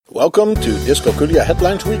Welcome to Dyscalculia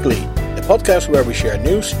Headlines Weekly, a podcast where we share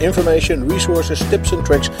news, information, resources, tips and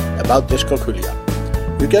tricks about dyscalculia.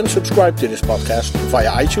 You can subscribe to this podcast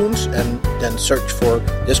via iTunes and then search for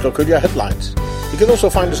Dyscalculia Headlines. You can also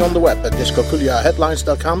find us on the web at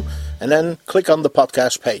dyscalculiaheadlines.com and then click on the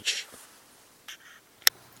podcast page.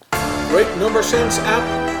 Great number sense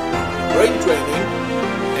app, brain training,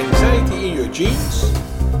 anxiety in your genes,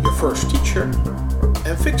 your first teacher,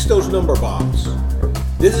 and fix those number bombs.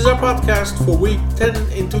 This is our podcast for week 10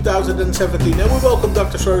 in 2017, and we welcome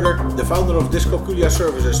Dr. Schroeder, the founder of Dyscalculia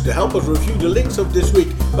Services, to help us review the links of this week.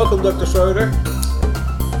 Welcome, Dr. Schroeder.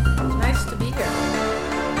 Nice to be here.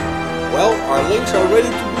 Well, our links are ready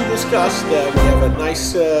to be discussed. We have a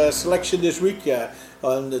nice selection this week,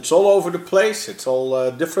 and it's all over the place. It's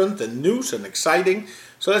all different and news and exciting.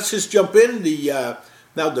 So let's just jump in.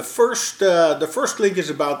 Now the first link is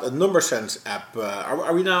about a number sense app.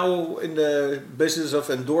 Are we now in the business of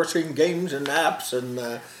endorsing games and apps, and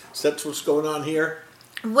that's what's going on here?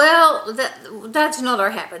 Well, that's not our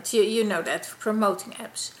habit. You know that, promoting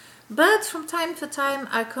apps. But from time to time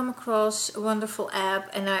I come across a wonderful app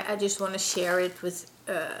and I just want to share it with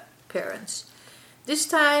parents. This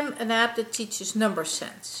time an app that teaches number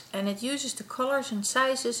sense, and it uses the colors and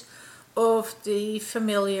sizes of the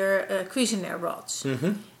familiar Cuisenaire rods,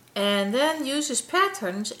 and then uses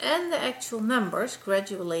patterns and the actual numbers,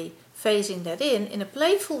 gradually phasing that in a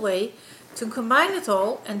playful way to combine it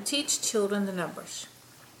all and teach children the numbers.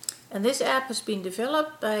 And this app has been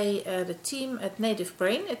developed by the team at Native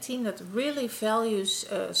Brain, a team that really values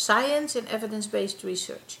science and evidence-based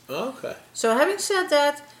research. Okay. So having said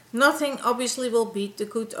that, nothing obviously will beat the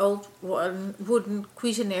good old wooden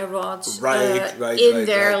Cuisenaire rods in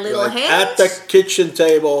their little hands. At the kitchen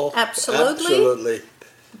table. Absolutely.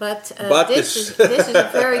 But this is a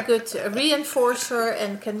very good reinforcer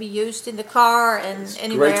and can be used in the car and it's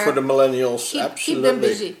anywhere. Great for the millennials. Keep them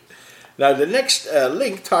busy. Now the next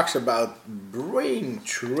link talks about brain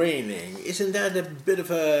training. Isn't that a bit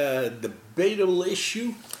of a debatable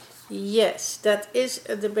issue? Yes, that is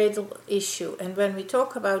a debatable issue. And when we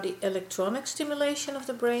talk about the electronic stimulation of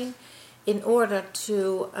the brain in order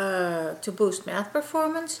to boost math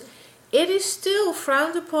performance, it is still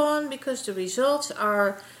frowned upon because the results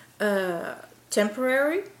are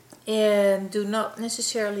temporary and do not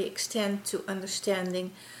necessarily extend to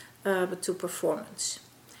understanding but to performance.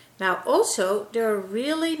 Now also, there are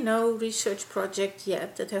really no research projects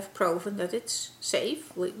yet that have proven that it's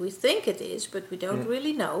safe. We think it is, but we don't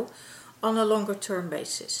really know on a longer term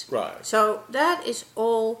basis. Right. So that is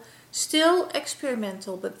all still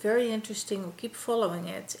experimental, but very interesting. We'll keep following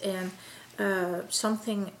it, and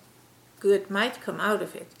something good might come out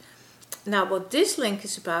of it. Now what this link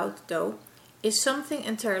is about, though, is something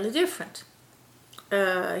entirely different.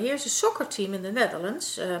 Here's a soccer team in the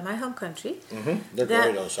Netherlands, my home country. They're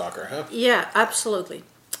great on soccer, huh? Yeah, absolutely.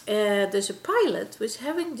 There's a pilot who is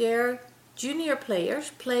having their junior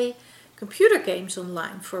players play computer games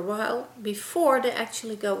online for a while before they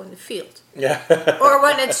actually go in the field. Yeah. Or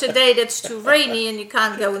when it's a day that's too rainy and you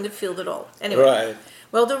can't go in the field at all. Anyway, right.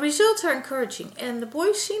 Well, the results are encouraging, and the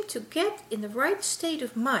boys seem to get in the right state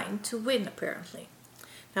of mind to win, apparently.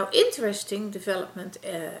 Now, interesting development,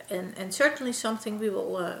 and certainly something we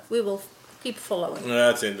will keep following.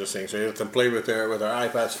 That's interesting. So you have to play with their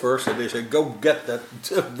iPads first, and they say, "Go get that,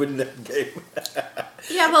 win that game."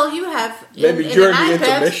 Yeah, well, you have maybe in during an the iPad,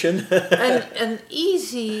 intermission, an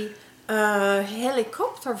easy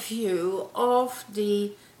helicopter view of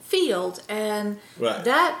the field, and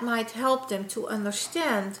that might help them to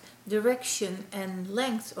understand direction and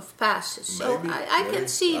length of passes. So I can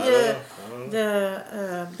see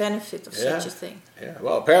the benefit of such a thing. Yeah,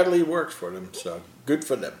 well, apparently it works for them, so good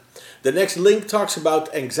for them. The next link talks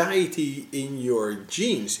about anxiety in your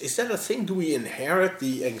genes. Is that a thing? Do we inherit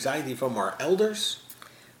the anxiety from our elders?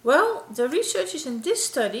 Well, the researchers in this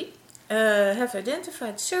study have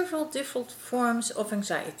identified several different forms of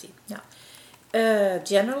anxiety. Now,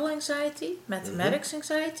 general anxiety, mathematics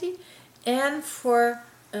anxiety, and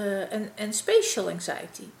and spatial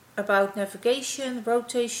anxiety about navigation,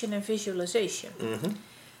 rotation, and visualization.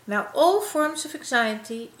 Now, all forms of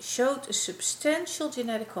anxiety showed a substantial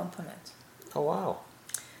genetic component. Oh, wow.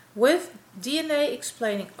 With DNA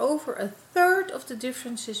explaining over a third of the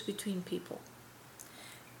differences between people.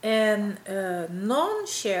 And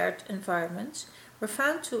non-shared environments were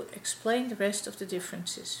found to explain the rest of the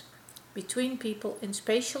differences between people in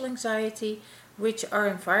spatial anxiety, which are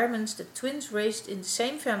environments that twins raised in the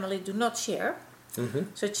same family do not share,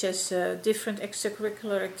 such as different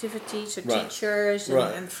extracurricular activities, or teachers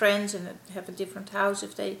and friends, and have a different house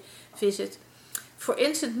if they visit. For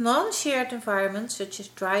instance, non-shared environments such as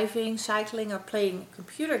driving, cycling, or playing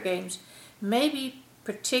computer games may be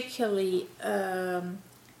particularly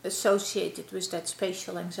associated with that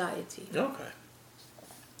spatial anxiety. Okay.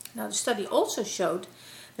 Now, the study also showed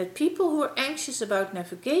that people who are anxious about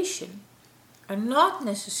navigation are not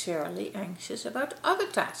necessarily anxious about other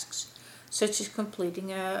tasks, such as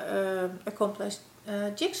completing a complex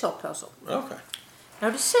jigsaw puzzle. Okay.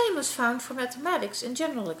 Now, the same was found for mathematics and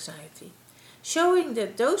general anxiety, showing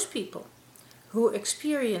that those people who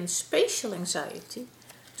experience spatial anxiety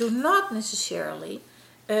do not necessarily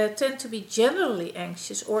tend to be generally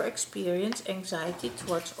anxious or experience anxiety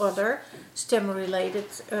towards other STEM-related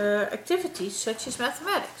activities such as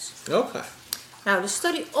mathematics. Okay. Now, the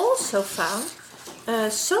study also found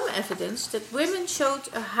some evidence that women showed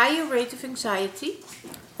a higher rate of anxiety,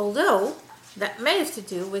 although that may have to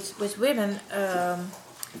do with women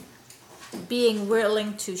being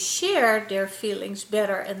willing to share their feelings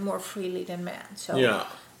better and more freely than men. So Yeah.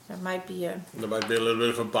 there might be a little bit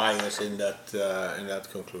of a bias in that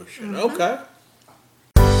conclusion. Okay.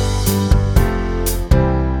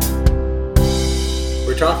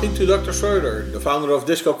 We're talking to Dr. Schroeder, the founder of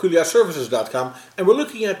DyscalculiaServices.com, and we're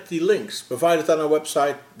looking at the links provided on our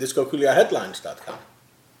website, DyscalculiaHeadlines.com.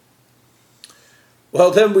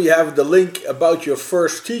 Well, then we have the link about your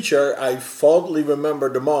first teacher. I fondly remember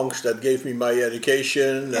the monks that gave me my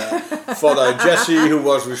education. Father Jesse, who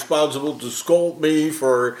was responsible to scold me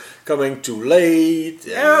for coming too late.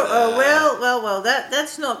 And, well.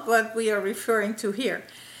 That's not what we are referring to here.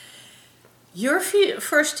 Your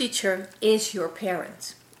first teacher is your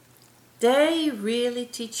parent. They really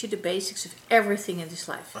teach you the basics of everything in this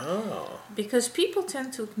life. Oh. Because people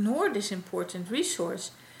tend to ignore this important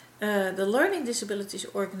resource. The Learning Disabilities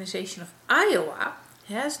Organization of Iowa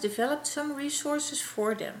has developed some resources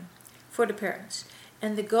for them, for the parents.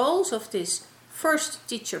 And the goals of this first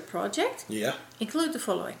teacher project include the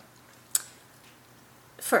following.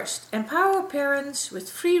 First, empower parents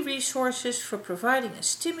with free resources for providing a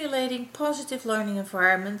stimulating, positive learning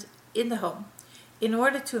environment in the home in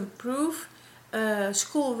order to improve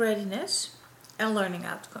school readiness and learning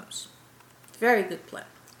outcomes. Very good plan.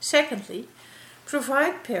 Secondly,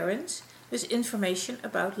 provide parents with information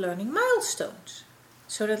about learning milestones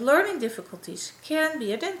so that learning difficulties can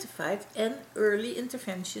be identified and early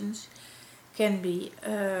interventions can be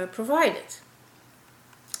provided.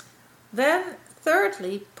 Then,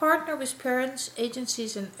 thirdly, partner with parents,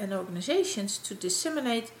 agencies and organizations to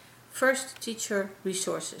disseminate first teacher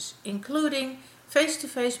resources, including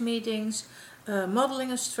face-to-face meetings,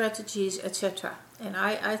 modeling of strategies, etc. And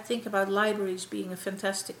I think about libraries being a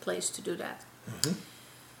fantastic place to do that. Mm-hmm.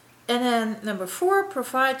 And then number 4,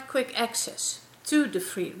 provide quick access to the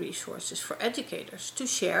free resources for educators to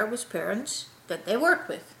share with parents that they work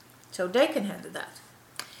with, so they can handle that.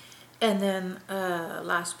 And then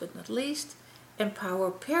last but not least,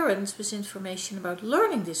 empower parents with information about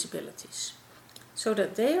learning disabilities so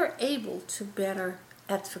that they are able to better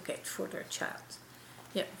advocate for their child.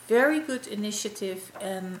 Yeah, very good initiative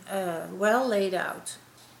and well laid out.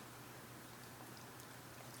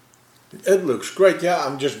 It looks great. Yeah,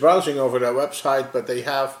 I'm just browsing over their website, but they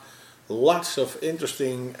have lots of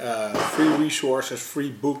interesting free resources,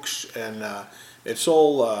 free books, and it's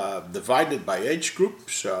all divided by age group.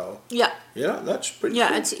 So yeah, that's pretty. Yeah,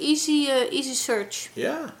 cool. It's easy search.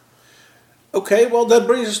 Yeah. Okay, well that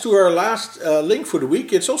brings us to our last link for the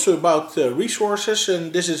week. It's also about resources,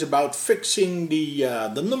 and this is about fixing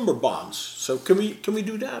the number bonds. So can we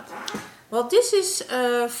do that? Well, this is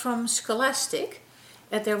from Scholastic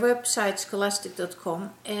at their website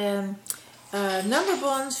scholastic.com, and number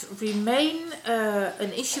bonds remain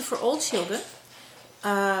an issue for all children,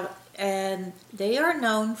 and they are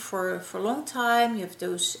known for a long time. You have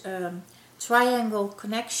those triangle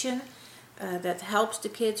connection. That helps the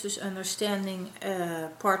kids with understanding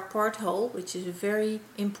part whole, which is a very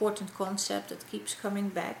important concept that keeps coming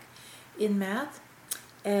back in math.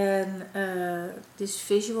 And this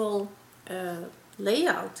visual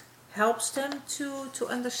layout helps them to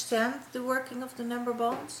understand the working of the number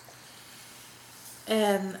bonds.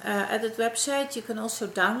 And at that website you can also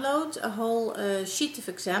download a whole sheet of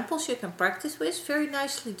examples you can practice with, very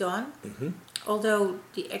nicely done. Mm-hmm. Although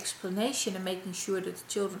the explanation and making sure that the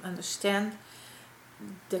children understand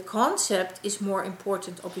the concept is more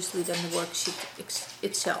important, obviously, than the worksheet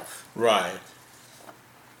itself. Right.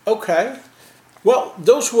 Okay. Well,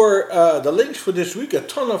 those were the links for this week. A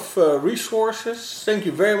ton of resources. Thank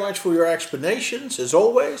you very much for your explanations, as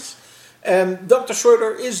always. And Dr.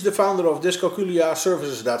 Schroeder is the founder of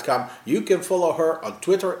DyscalculiaServices.com. You can follow her on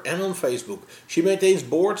Twitter and on Facebook. She maintains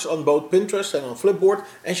boards on both Pinterest and on Flipboard,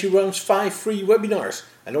 and she runs 5 free webinars.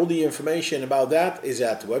 And all the information about that is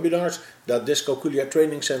at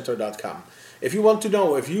webinars.dyscalculiatrainingcenter.com. If you want to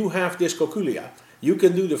know if you have dyscalculia, you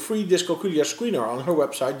can do the free dyscalculia screener on her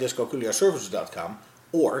website, dyscalculiaservices.com,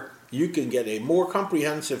 or you can get a more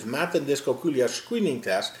comprehensive math and dyscalculia screening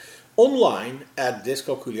test online at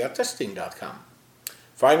dyscalculiatesting.com.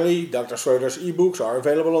 Finally, Dr. Schroeder's ebooks are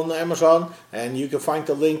available on Amazon, and you can find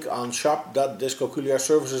the link on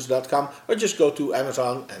shop.dyscalculiaservices.com, or just go to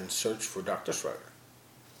Amazon and search for Dr. Schroeder.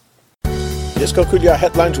 Dyscalculia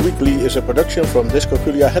Headlines Weekly is a production from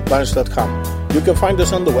dyscalculiaheadlines.com. You can find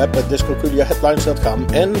us on the web at dyscalculiaheadlines.com,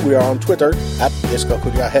 and we are on Twitter at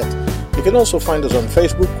dyscalculiahead. You can also find us on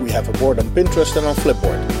Facebook. We have a board on Pinterest and on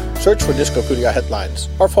Flipboard. Search for Dyscalculia Headlines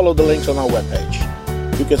or follow the links on our webpage.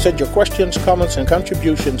 You can send your questions, comments and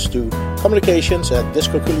contributions to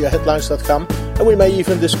communications@dyscalculiaheadlines.com, and we may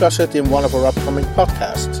even discuss it in one of our upcoming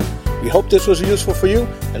podcasts. We hope this was useful for you,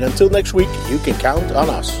 and until next week, you can count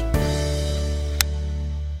on us.